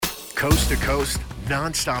Coast-to-coast,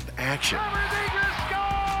 non-stop action.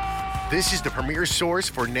 This is the premier source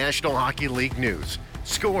for National Hockey League news,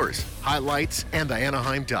 scores, highlights, and the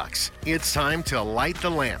Anaheim Ducks. It's time to light the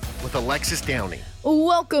lamp with Alexis Downie.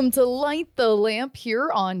 Welcome to Light the Lamp here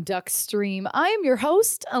on Ducks Stream. I am your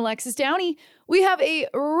host, Alexis Downie. We have a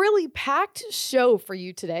really packed show for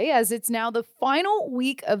you today as it's now the final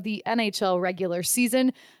week of the NHL regular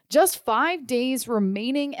season. Just 5 days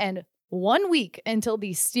remaining and 1 week until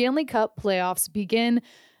the Stanley Cup Playoffs begin.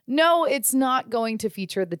 No, it's not going to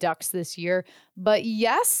feature the Ducks this year, but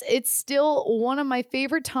yes, it's still one of my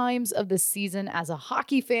favorite times of the season as a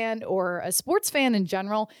hockey fan or a sports fan in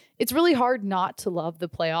general. It's really hard not to love the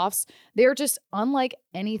playoffs. They're just unlike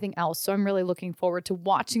anything else, so I'm really looking forward to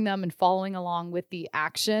watching them and following along with the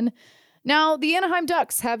action. Now, the Anaheim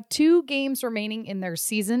Ducks have 2 games remaining in their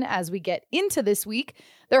season as we get into this week.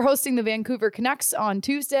 They're hosting the Vancouver Canucks on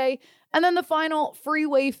Tuesday, and then the final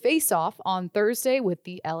freeway face-off on Thursday with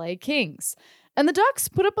the LA Kings. And the Ducks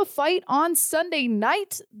put up a fight on Sunday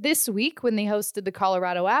night this week when they hosted the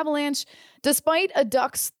Colorado Avalanche. Despite a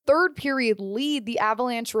Ducks third period lead, the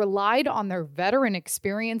Avalanche relied on their veteran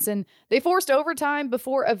experience and they forced overtime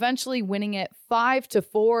before eventually winning it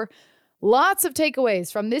 5-4. Lots of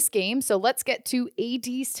takeaways from this game, so let's get to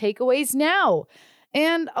AD's takeaways now.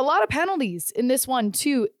 And a lot of penalties in this one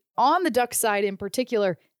too. On the Ducks side in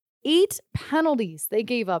particular, 8 penalties they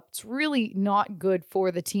gave up. It's really not good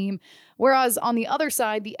for the team. Whereas on the other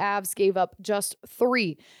side, the Avs gave up just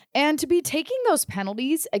 3. And to be taking those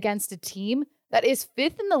penalties against a team that is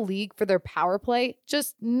 5th in the league for their power play,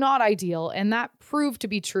 just not ideal. And that proved to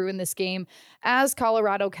be true in this game as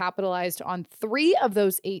Colorado capitalized on 3 of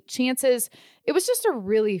those 8 chances. It was just a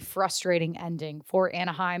really frustrating ending for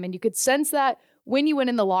Anaheim. And you could sense that when you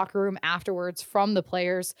went in the locker room afterwards from the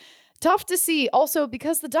players. Tough to see also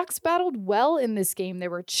because the Ducks battled well in this game. They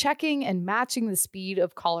were checking and matching the speed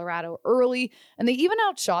of Colorado early, and they even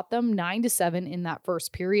outshot them 9-7 in that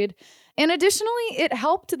first period. And additionally, it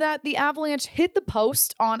helped that the Avalanche hit the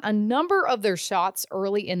post on a number of their shots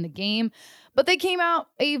early in the game, but they came out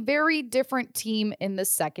a very different team in the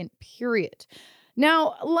second period.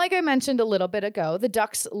 Now, like I mentioned a little bit ago, the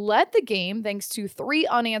Ducks led the game thanks to 3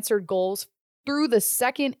 unanswered goals through the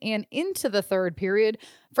second and into the third period.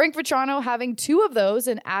 Frank Vatrano having 2 of those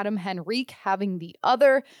and Adam Henrique having the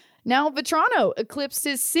other. Now, Vatrano eclipsed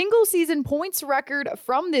his single-season points record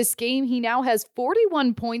from this game. He now has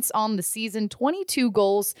 41 points on the season, 22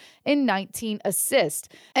 goals, and 19 assists.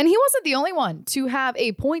 And he wasn't the only one to have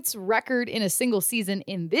a points record in a single season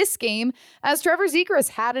in this game, as Trevor Zegras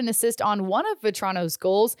had an assist on one of Vatrano's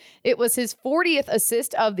goals. It was his 40th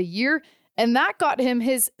assist of the year, and that got him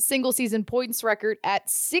his single-season points record at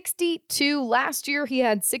 62. Last year, he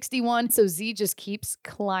had 61, so Z just keeps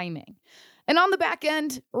climbing. And on the back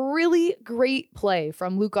end, really great play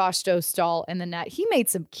from Lukas Dostal in the net. He made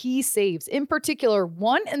some key saves, in particular,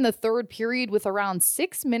 one in the third period with around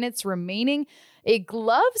 6 minutes remaining. A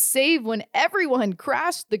glove save when everyone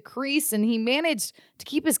crashed the crease, and he managed to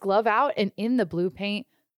keep his glove out and in the blue paint.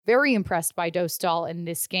 Very impressed by Dostal in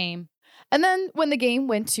this game. And then when the game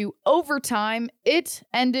went to overtime, it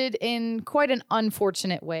ended in quite an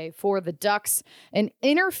unfortunate way for the Ducks. An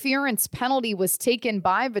interference penalty was taken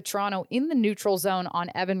by Vatrano in the neutral zone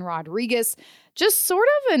on Evan Rodriguez. Just sort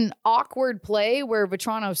of an awkward play where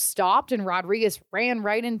Vatrano stopped and Rodriguez ran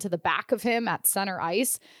right into the back of him at center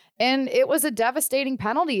ice. And it was a devastating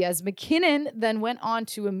penalty as McKinnon then went on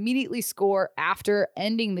to immediately score after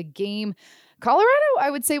ending the game. Colorado,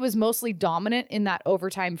 I would say, was mostly dominant in that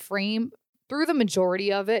overtime frame through the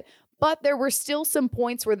majority of it, but there were still some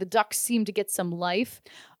points where the Ducks seemed to get some life,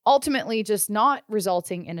 ultimately just not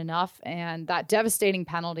resulting in enough, and that devastating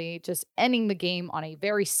penalty just ending the game on a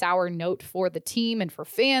very sour note for the team and for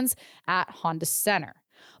fans at Honda Center.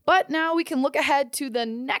 But now we can look ahead to the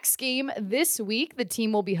next game this week. The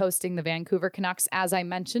team will be hosting the Vancouver Canucks, as I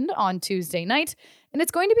mentioned, on Tuesday night. And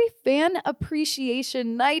it's going to be Fan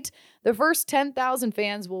Appreciation Night. The first 10,000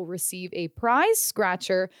 fans will receive a prize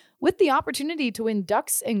scratcher with the opportunity to win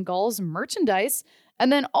Ducks and Gulls merchandise.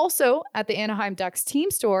 And then also at the Anaheim Ducks team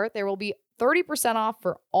store, there will be 30% off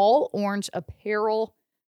for all orange apparel.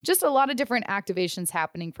 Just a lot of different activations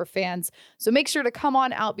happening for fans. So make sure to come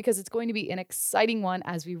on out because it's going to be an exciting one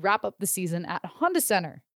as we wrap up the season at Honda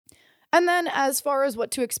Center. And then as far as what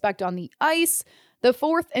to expect on the ice, the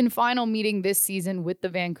 4th and final meeting this season with the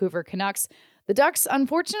Vancouver Canucks, the Ducks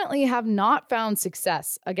unfortunately have not found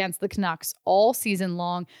success against the Canucks all season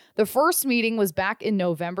long. The first meeting was back in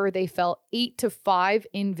November. They fell 8-5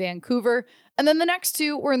 in Vancouver. And then the next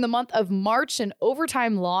 2 were in the month of March, an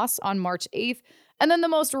overtime loss on March 8th. And then the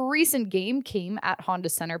most recent game came at Honda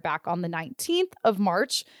Center back on the 19th of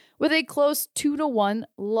March with a close 2-1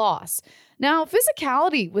 loss. Now,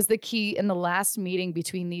 physicality was the key in the last meeting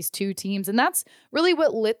between these two teams, and that's really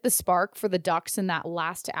what lit the spark for the Ducks in that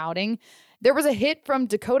last outing. There was a hit from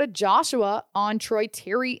Dakota Joshua on Troy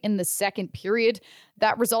Terry in the second period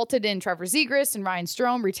that resulted in Trevor Zegras and Ryan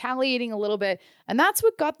Strome retaliating a little bit, and that's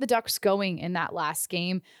what got the Ducks going in that last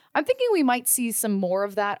game. I'm thinking we might see some more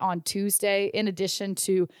of that on Tuesday, in addition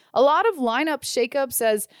to a lot of lineup shakeups,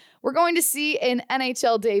 as we're going to see an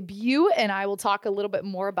NHL debut, and I will talk a little bit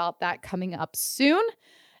more about that coming up soon.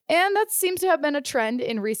 And that seems to have been a trend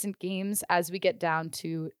in recent games as we get down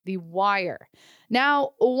to the wire.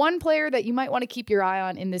 Now, one player that you might want to keep your eye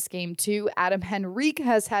on in this game too, Adam Henrique,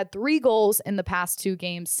 has had 3 goals in the past 2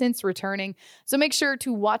 games since returning, so make sure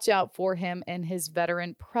to watch out for him and his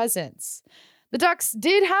veteran presence. The Ducks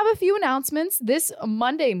did have a few announcements this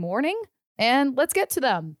Monday morning, and let's get to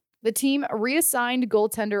them. The team reassigned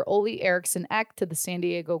goaltender Ole Eriksson Ek to the San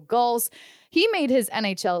Diego Gulls. He made his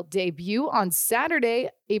NHL debut on Saturday,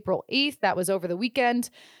 April 8th. That was over the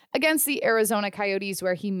weekend against the Arizona Coyotes,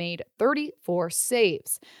 where he made 34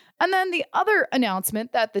 saves. And then the other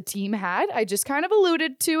announcement that the team had, I just kind of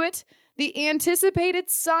alluded to it, the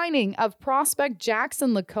anticipated signing of prospect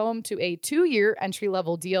Jackson LaCombe to a 2-year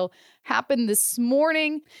entry-level deal happened this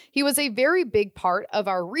morning. He was a very big part of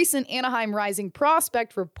our recent Anaheim Rising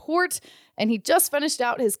Prospect report, and he just finished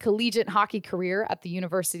out his collegiate hockey career at the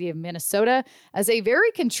University of Minnesota as a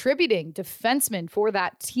very contributing defenseman for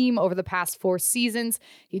that team over the past 4 seasons.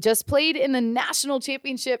 He just played in the national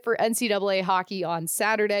championship for NCAA Hockey on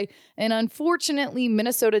Saturday, and unfortunately,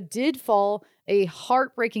 Minnesota did fall a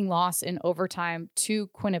heartbreaking loss in overtime to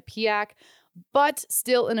Quinnipiac, but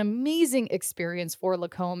still an amazing experience for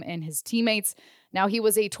LaCombe and his teammates. Now, he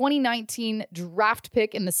was a 2019 draft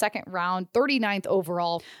pick in the second round, 39th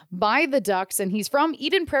overall by the Ducks, and he's from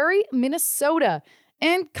Eden Prairie, Minnesota.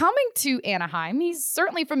 And coming to Anaheim, he's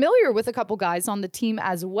certainly familiar with a couple guys on the team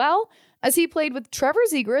as well, as he played with Trevor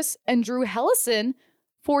Zegras and Drew Hellison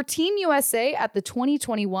for Team USA at the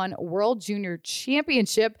 2021 World Junior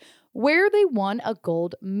Championship, where they won a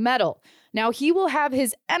gold medal. Now, he will have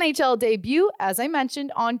his NHL debut, as I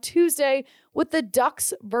mentioned, on Tuesday with the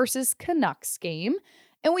Ducks versus Canucks game.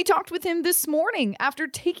 And we talked with him this morning after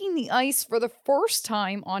taking the ice for the first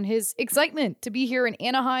time on his excitement to be here in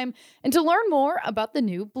Anaheim and to learn more about the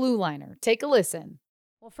new Blue Liner. Take a listen.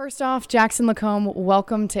 Well, first off, Jackson LaCombe,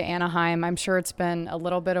 welcome to Anaheim. I'm sure it's been a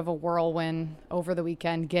little bit of a whirlwind over the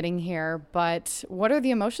weekend getting here, but what are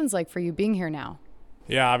the emotions like for you being here now?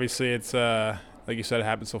 Yeah, obviously it's, like you said, it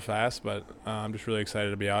happened so fast, but I'm just really excited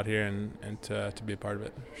to be out here and to be a part of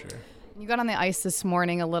it, for sure. You got on the ice this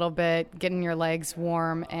morning a little bit, getting your legs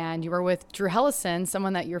warm, and you were with Drew Hellison,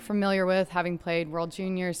 someone that you're familiar with, having played World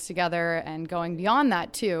Juniors together and going beyond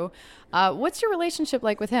that too. What's your relationship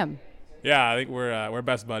like with him? Yeah, I think we're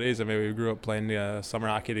best buddies. I mean, we grew up playing summer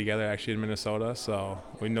hockey together, actually in Minnesota. So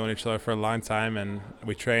we've known each other for a long time, and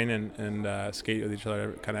we train and skate with each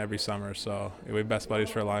other kind of every summer. So we're best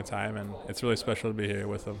buddies for a long time, and it's really special to be here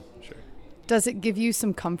with him. Sure. Does it give you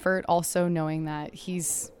some comfort also knowing that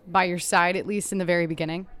he's by your side, at least in the very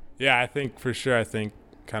beginning? Yeah, I think for sure. I think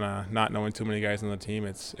kind of not knowing too many guys on the team,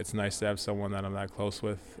 it's nice to have someone that I'm that close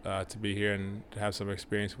with to be here and to have some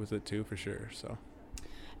experience with it too, for sure. So.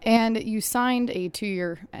 And you signed a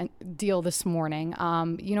 2-year deal this morning.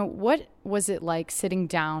 What was it like sitting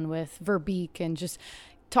down with Verbeek and just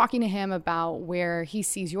talking to him about where he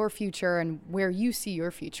sees your future and where you see your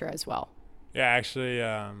future as well? Yeah, actually,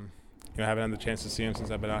 I haven't had the chance to see him since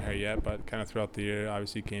I've been out here yet, but kind of throughout the year,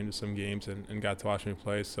 obviously came to some games and got to watch me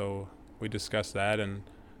play. So we discussed that and,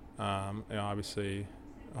 obviously,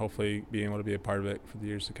 hopefully being able to be a part of it for the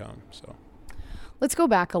years to come. So. Let's go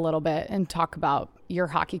back a little bit and talk about your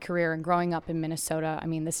hockey career and growing up in Minnesota. I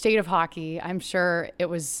mean, the state of hockey, I'm sure it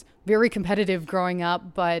was very competitive growing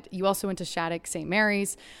up, but you also went to Shattuck St.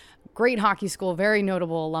 Mary's, great hockey school, very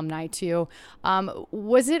notable alumni too.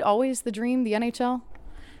 Was it always the dream, the NHL?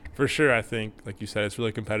 For sure. I think, like you said, it's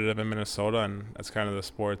really competitive in Minnesota, and that's kind of the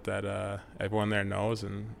sport that everyone there knows,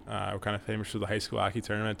 and we're kind of famous for the high school hockey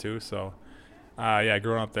tournament too. So,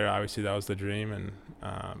 growing up there, obviously that was the dream, and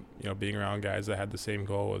being around guys that had the same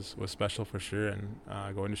goal was special for sure. And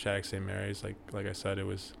going to Shattuck St. Mary's, like I said, it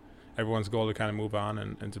was everyone's goal to kind of move on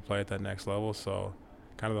and to play at that next level. So,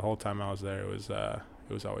 kind of the whole time I was there, it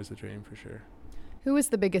was always the dream for sure. Who was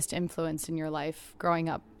the biggest influence in your life growing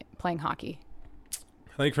up playing hockey?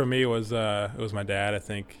 I think for me it was my dad. I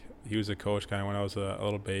think he was a coach kind of when I was a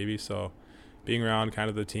little baby. So being around kind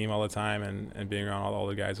of the team all the time and being around all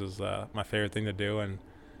the guys was my favorite thing to do. And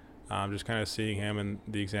just kind of seeing him and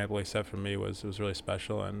the example he set for me was really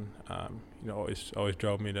special, and always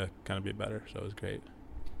drove me to kind of be better. So it was great.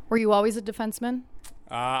 Were you always a defenseman?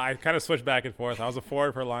 I kind of switched back and forth. I was a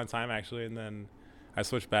forward for a long time actually, and then I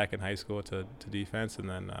switched back in high school to defense, and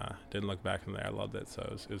then didn't look back from there. I loved it, so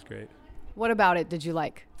it was great. What about it did you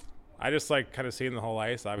like? I just like kind of seeing the whole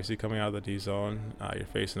ice. Obviously, coming out of the D zone, you're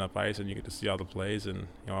facing up ice, and you get to see all the plays. And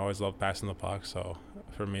I always love passing the puck. So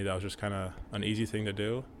for me, that was just kind of an easy thing to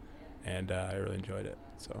do, and I really enjoyed it.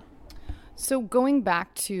 So going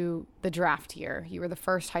back to the draft year, you were the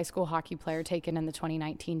first high school hockey player taken in the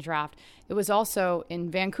 2019 draft. It was also in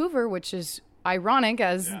Vancouver, which is ironic,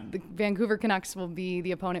 as the Vancouver Canucks will be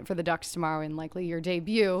the opponent for the Ducks tomorrow in likely your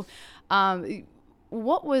debut.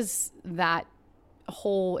 What was that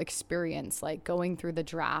whole experience like, going through the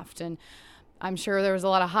draft? And I'm sure there was a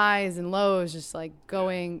lot of highs and lows, just like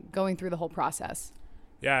going through the whole process.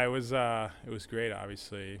 Yeah, it was great.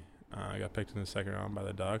 Obviously, I got picked in the second round by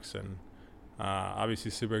the Ducks, and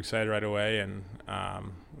obviously super excited right away. And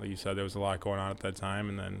like you said, there was a lot going on at that time,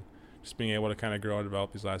 and then just being able to kind of grow and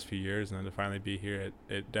develop these last few years, and then to finally be here,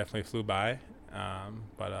 it definitely flew by,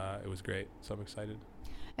 but it was great. So I'm excited.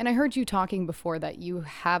 And I heard you talking before that you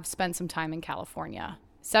have spent some time in California.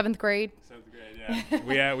 Seventh grade,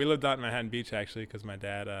 yeah. we lived out in Manhattan Beach, actually, because my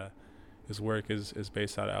dad, his work is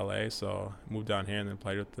based out of L.A., so I moved down here and then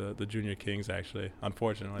played with the Junior Kings, actually,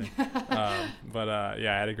 unfortunately. But I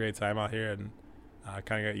had a great time out here, and I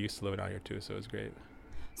kind of got used to living out here, too, so it was great.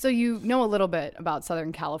 So you know a little bit about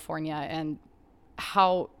Southern California and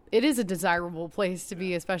how it is a desirable place to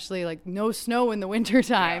be, especially like no snow in the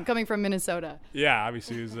wintertime, coming from Minnesota. Yeah,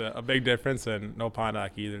 obviously it was a big difference, and no pond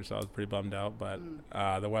hockey either, so I was pretty bummed out. But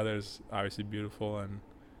the weather's obviously beautiful, and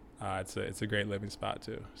it's a great living spot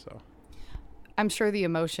too. So I'm sure the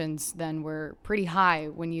emotions then were pretty high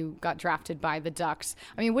when you got drafted by the Ducks.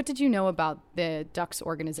 I mean, what did you know about the Ducks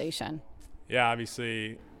organization? Yeah,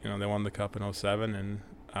 obviously, they won the Cup in 2007, and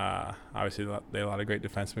obviously they had a lot of great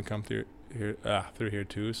defensemen come through here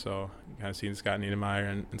too. So kind of seeing Scott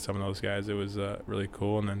Niedermayer and some of those guys, it was really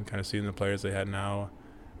cool. And then kind of seeing the players they had now,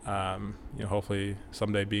 hopefully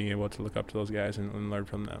someday being able to look up to those guys and learn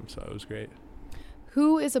from them. So it was great.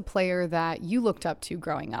 Who is a player that you looked up to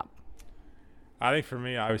growing up? I think for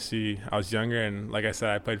me, obviously, I was younger, and like I said,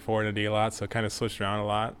 I played forward and D a lot, so kind of switched around a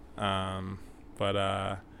lot.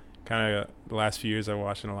 But kind of the last few years, I'm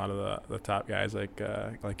watching a lot of the top guys like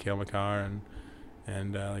Cale Makar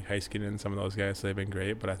and like Heiskanen and some of those guys. So they've been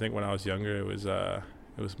great. But I think when I was younger, it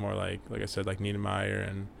was more like I said, like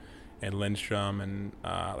Niedermayer and Lindstrom and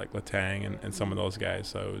like Letang and some of those guys.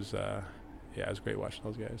 So it was great watching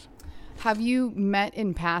those guys. Have you met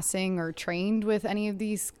in passing or trained with any of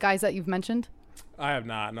these guys that you've mentioned? I have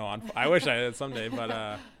not. No, I wish I did someday,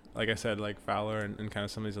 but. Like I said, like Fowler and kind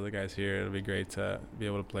of some of these other guys here, it'll be great to be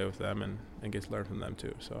able to play with them and get to learn from them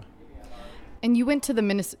too. So. And you went to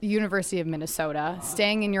the University of Minnesota,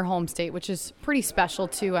 staying in your home state, which is pretty special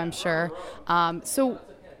too, I'm sure. So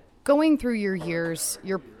going through your years,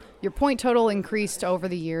 your point total increased over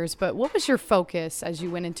the years, but what was your focus as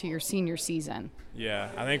you went into your senior season? Yeah,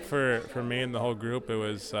 I think for me and the whole group, it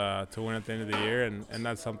was to win at the end of the year, and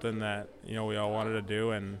that's something that we all wanted to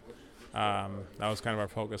do, and that was kind of our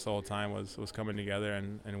focus the whole time was coming together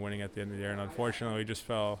and winning at the end of the year. And unfortunately, we just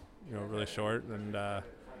fell really short, and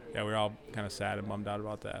we were all kind of sad and bummed out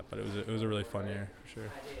about that. But it was a really fun year for sure.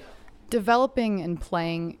 Developing and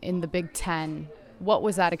playing in the Big Ten, what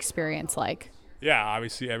was that experience like? Yeah,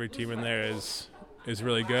 obviously every team in there is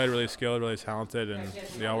really good, really skilled, really talented, and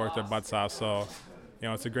they all work their butts off. So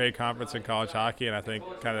it's a great conference in college hockey, and I think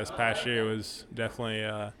kind of this past year was definitely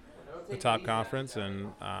the top conference,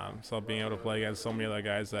 and so being able to play against so many other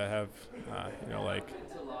guys that have like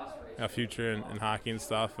a future in hockey and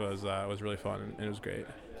stuff was really fun, and it was great.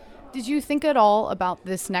 Did you think at all about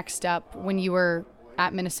this next step when you were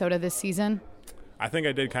at Minnesota this season? I think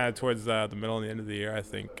I did kind of towards the middle and the end of the year. I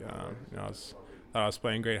think I was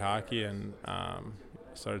playing great hockey, and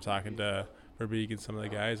started talking to Verbeek and some of the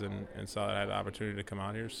guys, and saw that I had the opportunity to come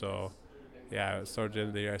out here. So yeah, towards the end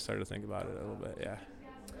of the year, I started to think about it a little bit. Yeah.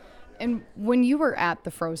 And when you were at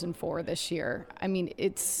the Frozen Four this year, I mean,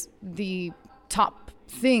 it's the top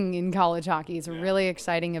thing in college hockey. It's a really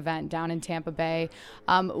exciting event down in Tampa Bay.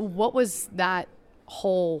 What was that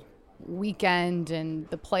whole weekend and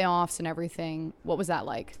the playoffs and everything? What was that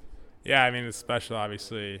like? Yeah, I mean, it's special,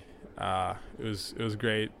 obviously. It was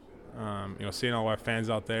great, seeing all our fans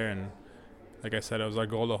out there. And like I said, it was our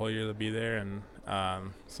goal the whole year to be there. And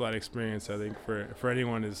so that experience, I think, for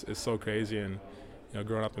anyone is so crazy. And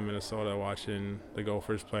growing up in Minnesota, watching the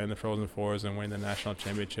Gophers play in the Frozen Fours and win the national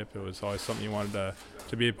championship, it was always something you wanted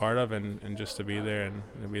to be a part of, and just to be there and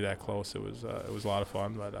to be that close, it was a lot of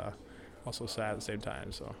fun, but also sad at the same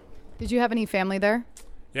time. So. Did you have any family there?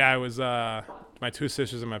 Yeah, it was my two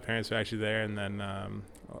sisters and my parents were actually there, and then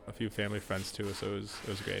a few family friends too. So it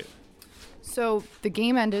was great. So the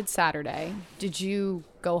game ended Saturday. Did you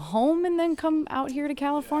go home and then come out here to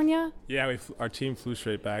California? Yeah, our team flew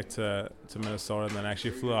straight back to Minnesota, and then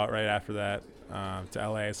actually flew out right after that to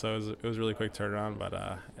LA. So it was a really quick turnaround, but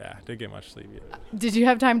yeah, didn't get much sleep yet. Did you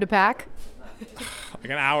have time to pack? Like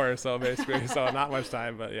an hour or so, basically. So not much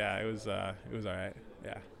time, but yeah, it was all right.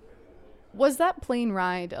 Yeah. Was that plane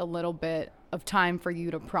ride a little bit of time for you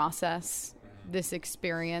to process this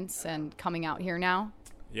experience and coming out here now?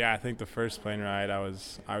 Yeah, I think the first plane ride, I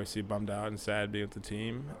was obviously bummed out and sad being with the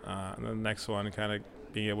team. And then the next one, kind of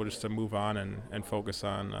being able just to move on and focus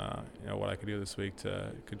on what I could do this week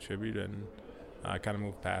to contribute and kind of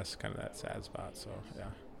move past kind of that sad spot. So, yeah.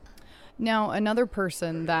 Now, another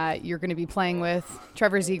person that you're going to be playing with,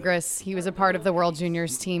 Trevor Zegras, he was a part of the World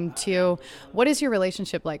Juniors team too. What is your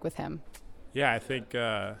relationship like with him? Yeah, I think,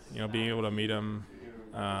 being able to meet him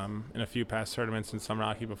in a few past tournaments in summer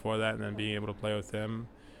hockey before that, and then being able to play with him,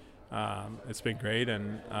 it's been great.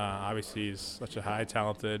 And obviously he's such a high,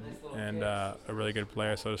 talented, and a really good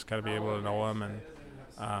player. So just kind of be able to know him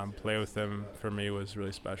and play with him for me was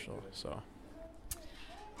really special. So.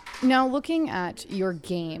 Now, looking at your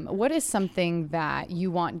game, what is something that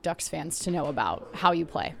you want Ducks fans to know about how you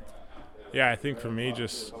play? Yeah, I think for me,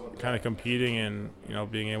 just kind of competing and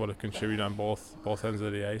being able to contribute on both ends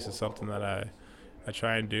of the ice is something that I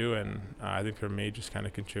try and do, and I think for me, just kind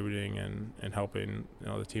of contributing and helping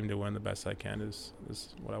the team to win the best I can is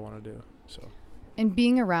what I want to do. So. And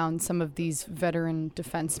being around some of these veteran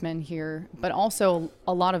defensemen here, but also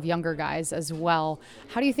a lot of younger guys as well,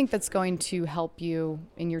 how do you think that's going to help you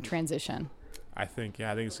in your transition? I think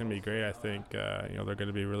it's going to be great. I think they're going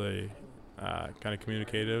to be really kind of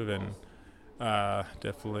communicative and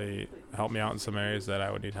definitely help me out in some areas that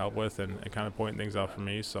I would need help with and kind of point things out for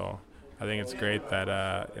me. So I think it's great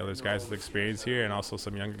that there's guys with experience here and also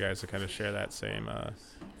some younger guys to kind of share that same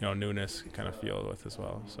newness kind of feel with as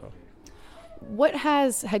well. So. What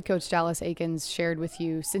has head coach Dallas Eakins shared with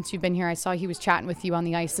you since you've been here? I saw he was chatting with you on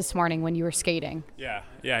the ice this morning when you were skating. Yeah.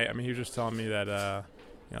 I mean, he was just telling me that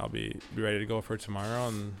I'll be ready to go for tomorrow,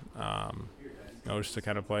 and just to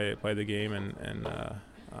kind of play the game and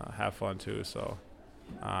have fun too. So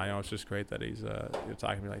it's just great that he's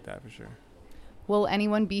talking to me like that for sure. Will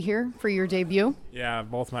anyone be here for your debut? Yeah,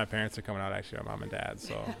 both my parents are coming out, actually, my mom and dad.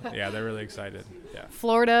 So, yeah, they're really excited. Yeah.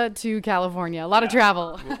 Florida to California. A lot of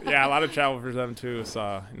travel. Yeah, a lot of travel for them, too.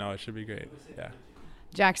 So, it should be great. Yeah.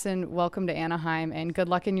 Jackson, welcome to Anaheim, and good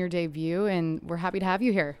luck in your debut, and we're happy to have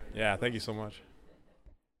you here. Yeah, thank you so much.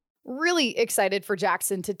 Really excited for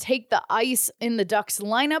Jackson to take the ice in the Ducks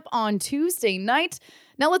lineup on Tuesday night.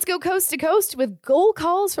 Now let's go coast to coast with goal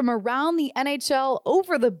calls from around the NHL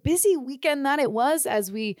over the busy weekend that it was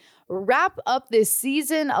as we wrap up this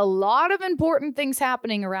season. A lot of important things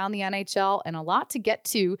happening around the NHL and a lot to get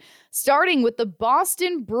to, starting with the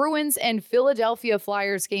Boston Bruins and Philadelphia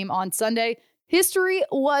Flyers game on Sunday. History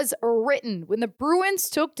was written when the Bruins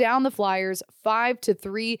took down the Flyers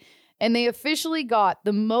 5-3. And they officially got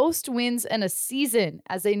the most wins in a season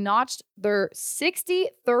as they notched their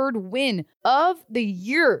 63rd win of the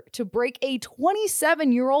year to break a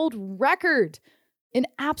 27-year-old record. An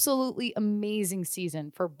absolutely amazing season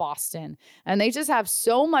for Boston. And they just have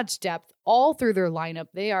so much depth all through their lineup.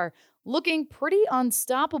 They are looking pretty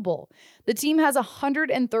unstoppable. The team has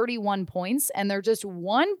 131 points, and they're just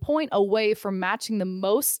 1 point away from matching the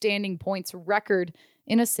most standing points record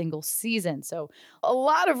in a single season. So a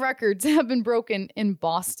lot of records have been broken in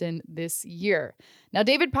Boston this year. Now,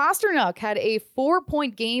 David Pastrnak had a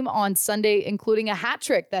 4-point game on Sunday, including a hat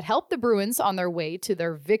trick that helped the Bruins on their way to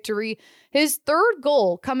their victory. His third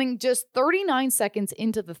goal coming just 39 seconds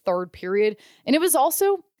into the third period. And it was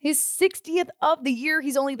also his 60th of the year.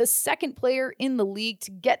 He's only the second player in the league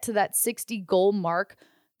to get to that 60-goal mark.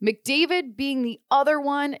 McDavid being the other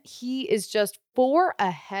one, he is just 4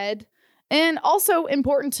 ahead. And also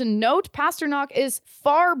important to note, Pastrnak is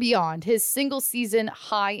far beyond his single-season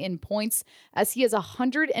high in points as he has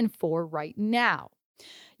 104 right now.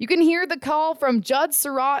 You can hear the call from Judd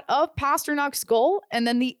Surratt of Pasternak's goal and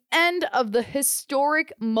then the end of the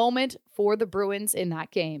historic moment for the Bruins in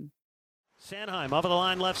that game. Sanheim over the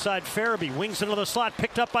line, left side. Farabee wings into the slot,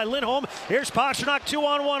 picked up by Lindholm. Here's Pastrnak,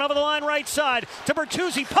 2-on-1 over the line, right side to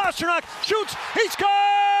Bertuzzi. Pastrnak shoots, he scores!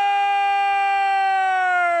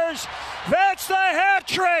 That's the hat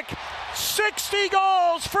trick 60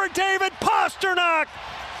 goals for David Pastrnak.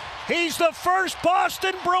 He's the first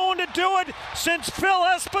Boston Bruin to do it since Phil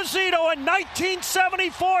Esposito in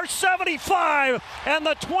 1974-75, and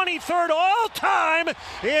the 23rd all-time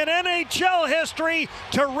in NHL history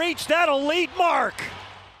to reach that elite mark.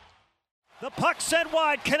 The puck sent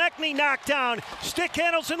wide, Konechny knocked down. Stick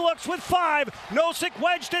handles and looks with 5. Nosek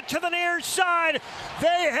wedged it to the near side.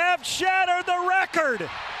 They have shattered the record.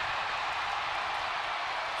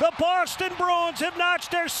 The Boston Bruins have notched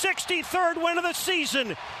their 63rd win of the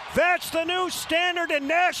season. That's the new standard in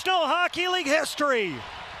National Hockey League history.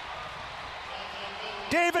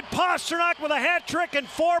 David Pastrnak with a hat trick and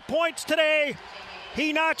 4 points today.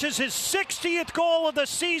 He notches his 60th goal of the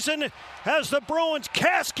season as the Bruins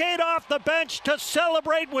cascade off the bench to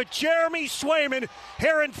celebrate with Jeremy Swayman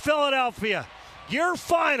here in Philadelphia. Your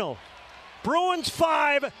final, Bruins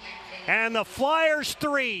 5 and the Flyers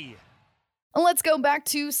 3. Let's go back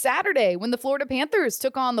to Saturday when the Florida Panthers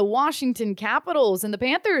took on the Washington Capitals, and the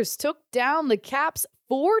Panthers took down the Caps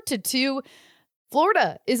 4-2.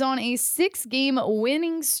 Florida is on a 6-game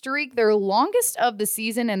winning streak, their longest of the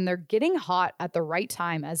season, and they're getting hot at the right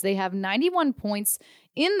time as they have 91 points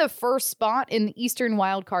in the first spot in the Eastern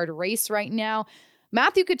wildcard race right now.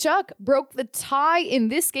 Matthew Tkachuk broke the tie in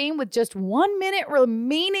this game with just 1 minute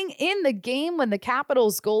remaining in the game when the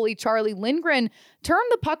Capitals goalie Charlie Lindgren turned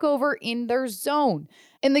the puck over in their zone.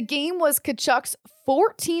 And the game was Tkachuk's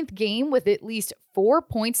 14th game with at least 4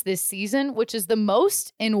 points this season, which is the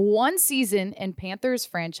most in one season in Panthers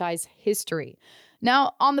franchise history.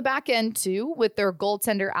 Now, on the back end, too, with their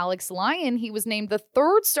goaltender Alex Lyon, he was named the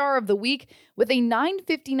third star of the week with a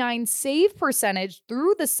 .959 save percentage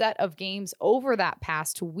through the set of games over that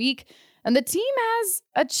past week. And the team has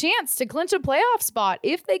a chance to clinch a playoff spot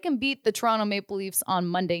if they can beat the Toronto Maple Leafs on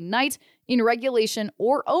Monday night in regulation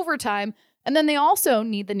or overtime. And then they also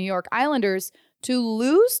need the New York Islanders to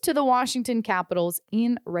lose to the Washington Capitals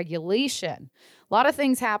in regulation. A lot of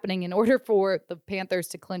things happening in order for the Panthers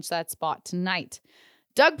to clinch that spot tonight.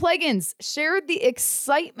 Doug Plagens shared the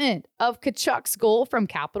excitement of Tkachuk's goal from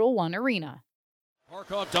Capital One Arena.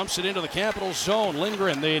 Markov dumps it into the Capitals zone.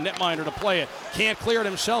 Lindgren, the netminder, to play it. Can't clear it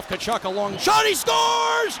himself. Tkachuk a long shot. He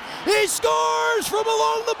scores! He scores from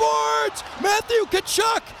along the boards! Matthew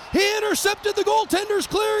Tkachuk! He intercepted the goaltender's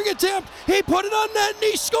clearing attempt. He put it on net and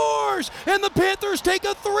he scores! And the Panthers take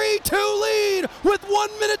a 3-2 lead with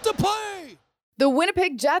 1 minute to play. The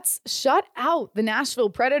Winnipeg Jets shut out the Nashville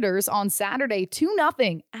Predators on Saturday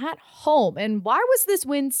 2-0 at home. And why was this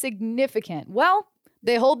win significant? Well,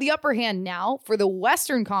 they hold the upper hand now for the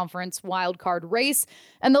Western Conference wildcard race,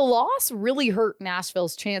 and the loss really hurt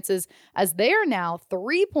Nashville's chances as they are now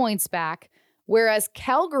 3 points back, whereas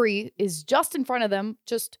Calgary is just in front of them,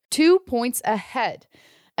 just 2 points ahead.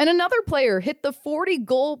 And another player hit the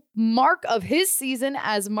 40-goal mark of his season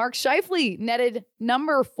as Mark Scheifele netted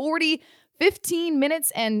number 40, 15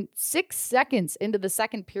 minutes and 6 seconds into the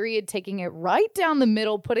second period, taking it right down the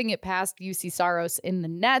middle, putting it past UC Saros in the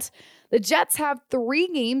net. The Jets have 3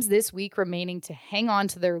 games this week remaining to hang on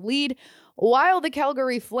to their lead, while the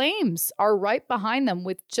Calgary Flames are right behind them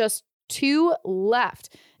with just 2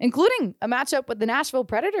 left, including a matchup with the Nashville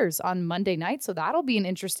Predators on Monday night. So that'll be an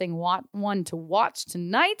interesting one to watch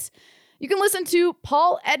tonight. You can listen to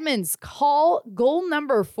Paul Edmonds call goal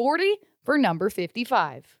number 40 for number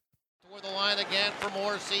 55. Toward the line again for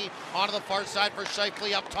Morrissey, onto the far side for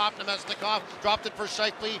Scheifele, up top Nemesnikov, dropped it for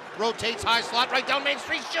Scheifele, rotates high slot, right down Main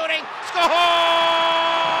Street, shooting, score!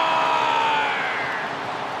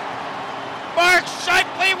 Mark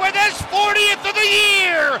Scheifele with his 40th of the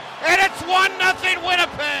year, and it's 1-0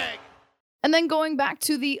 Winnipeg! And then going back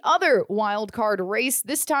to the other wild card race,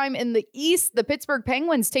 this time in the East, the Pittsburgh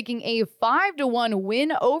Penguins taking a 5-1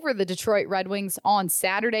 win over the Detroit Red Wings on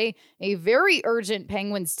Saturday. A very urgent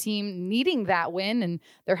Penguins team needing that win, and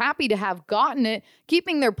they're happy to have gotten it,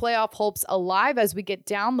 keeping their playoff hopes alive as we get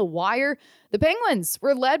down the wire. The Penguins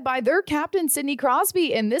were led by their captain, Sidney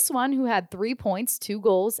Crosby, in this one, who had 3 points, 2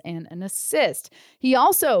 goals, and an assist. He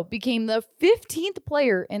also became the 15th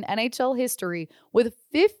player in NHL history with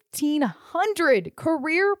 1,500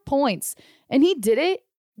 career points, and he did it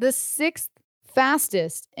the 6th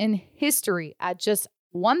fastest in history at just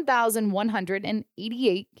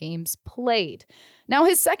 1,188 games played. Now,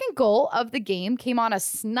 his second goal of the game came on a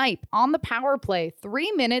snipe on the power play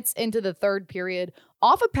 3 minutes into the third period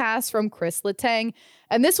off a pass from Chris Letang,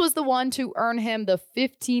 and this was the one to earn him the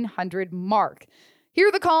 1,500 mark.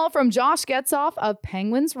 Hear the call from Josh Getzoff of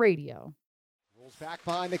Penguins Radio. Rolls back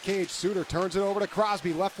behind the cage. Suter turns it over to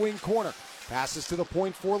Crosby, left wing corner. Passes to the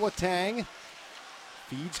point for Letang.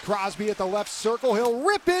 Feeds Crosby at the left circle. He'll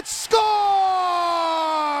rip it. Scores!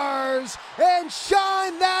 players and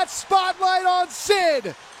shine that spotlight on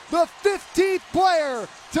Sid, the 15th player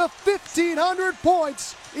to 1,500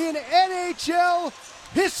 points in NHL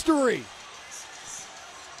history.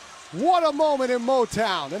 What a moment in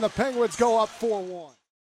Motown, and the Penguins go up 4-1.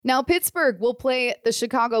 Now, Pittsburgh will play the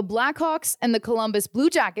Chicago Blackhawks and the Columbus Blue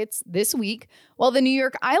Jackets this week, while the New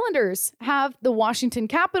York Islanders have the Washington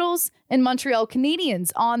Capitals and Montreal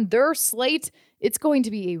Canadiens on their slate. It's going to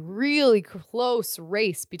be a really close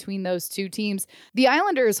race between those two teams. The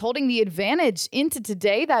Islanders holding the advantage into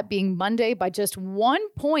today, that being Monday, by just 1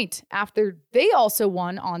 point after they also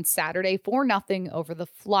won on Saturday 4-0 over the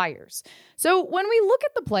Flyers. So when we look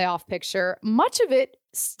at the playoff picture, much of it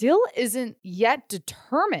still isn't yet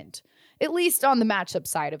determined, at least on the matchup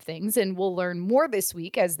side of things, and we'll learn more this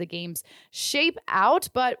week as the games shape out.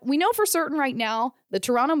 But we know for certain right now the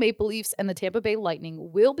Toronto Maple Leafs and the Tampa Bay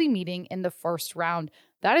Lightning will be meeting in the first round.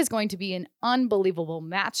 That is going to be an unbelievable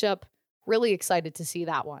matchup. Really excited to see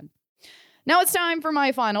that one. Now it's time for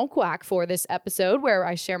my final quack for this episode, where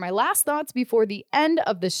I share my last thoughts before the end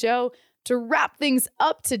of the show. To wrap things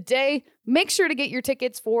up today, make sure to get your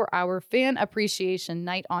tickets for our Fan Appreciation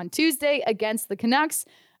Night on Tuesday against the Canucks.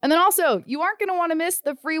 And then also, you aren't going to want to miss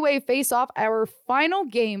the Freeway Face-Off, our final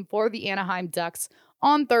game for the Anaheim Ducks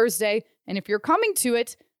on Thursday. And if you're coming to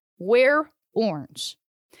it, wear orange.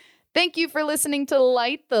 Thank you for listening to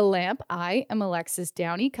Light the Lamp. I am Alexis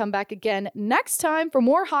Downie. Come back again next time for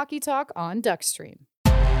more hockey talk on Duckstream.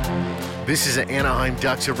 This is an Anaheim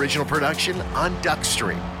Ducks original production on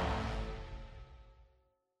Duckstream.